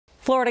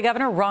Florida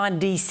Governor Ron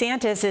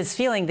DeSantis is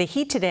feeling the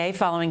heat today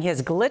following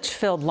his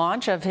glitch-filled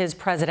launch of his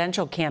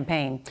presidential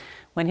campaign.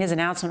 When his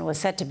announcement was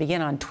set to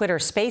begin on Twitter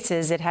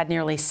Spaces, it had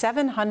nearly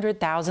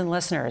 700,000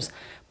 listeners.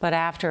 But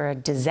after a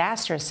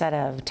disastrous set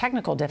of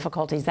technical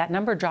difficulties, that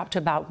number dropped to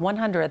about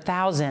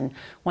 100,000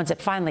 once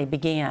it finally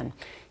began.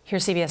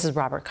 Here's CBS's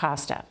Robert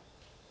Costa.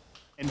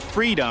 And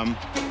freedom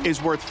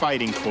is worth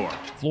fighting for.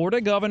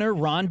 Florida Governor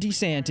Ron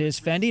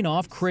DeSantis fending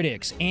off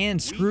critics and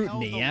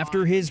scrutiny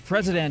after his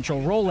presidential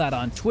rollout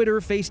on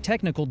Twitter faced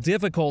technical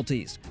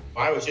difficulties.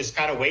 I was just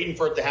kind of waiting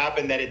for it to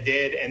happen, that it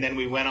did, and then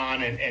we went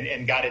on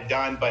and got it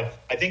done. But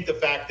I think the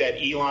fact that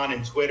Elon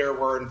and Twitter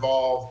were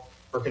involved,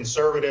 for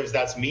conservatives,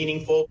 that's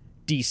meaningful.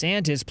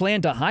 DeSantis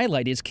planned to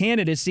highlight his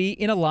candidacy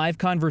in a live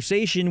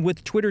conversation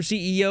with Twitter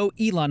CEO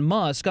Elon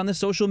Musk on the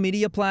social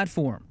media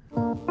platform.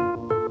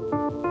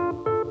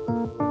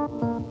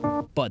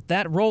 But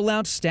that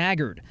rollout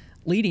staggered,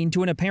 leading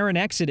to an apparent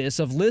exodus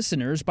of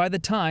listeners by the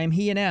time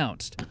he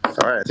announced.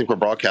 All right, I think we're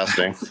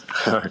broadcasting.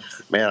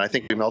 Man, I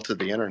think we melted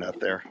the internet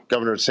there.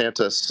 Governor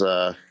DeSantis,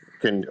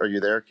 are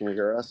you there? Can you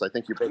hear us? I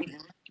think you broke.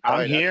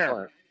 I'm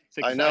here.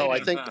 I know. I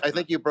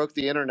think you broke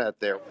the internet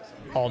there.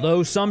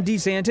 Although some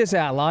DeSantis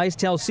allies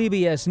tell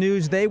CBS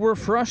News they were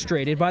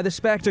frustrated by the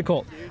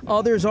spectacle,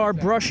 others are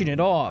brushing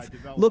it off,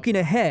 looking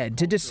ahead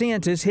to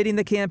DeSantis hitting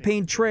the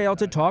campaign trail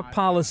to talk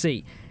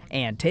policy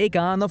and take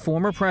on the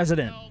former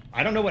president.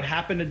 I don't know what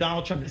happened to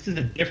Donald Trump. This is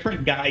a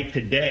different guy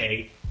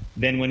today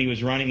than when he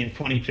was running in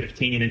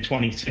 2015 and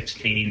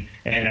 2016.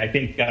 And I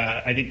think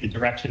the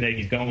direction that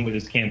he's going with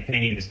his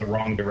campaign is the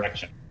wrong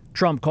direction.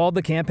 Trump called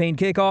the campaign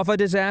kickoff a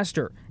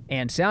disaster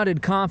and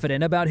sounded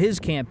confident about his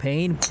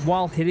campaign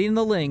while hitting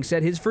the links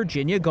at his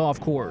Virginia golf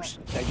course.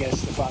 I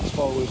guess the Fox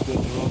poll was good.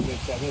 The wrong good.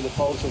 I mean, the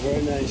polls are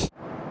very nice.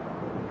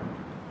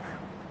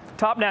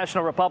 Top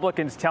national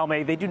Republicans tell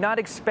me they do not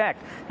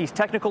expect these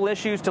technical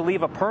issues to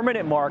leave a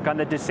permanent mark on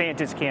the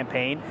DeSantis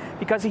campaign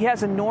because he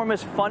has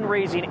enormous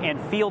fundraising and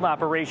field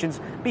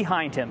operations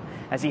behind him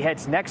as he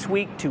heads next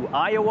week to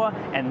Iowa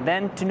and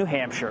then to New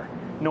Hampshire.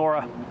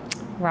 Norah.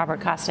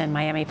 Robert Costa in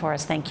Miami for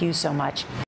us. Thank you so much.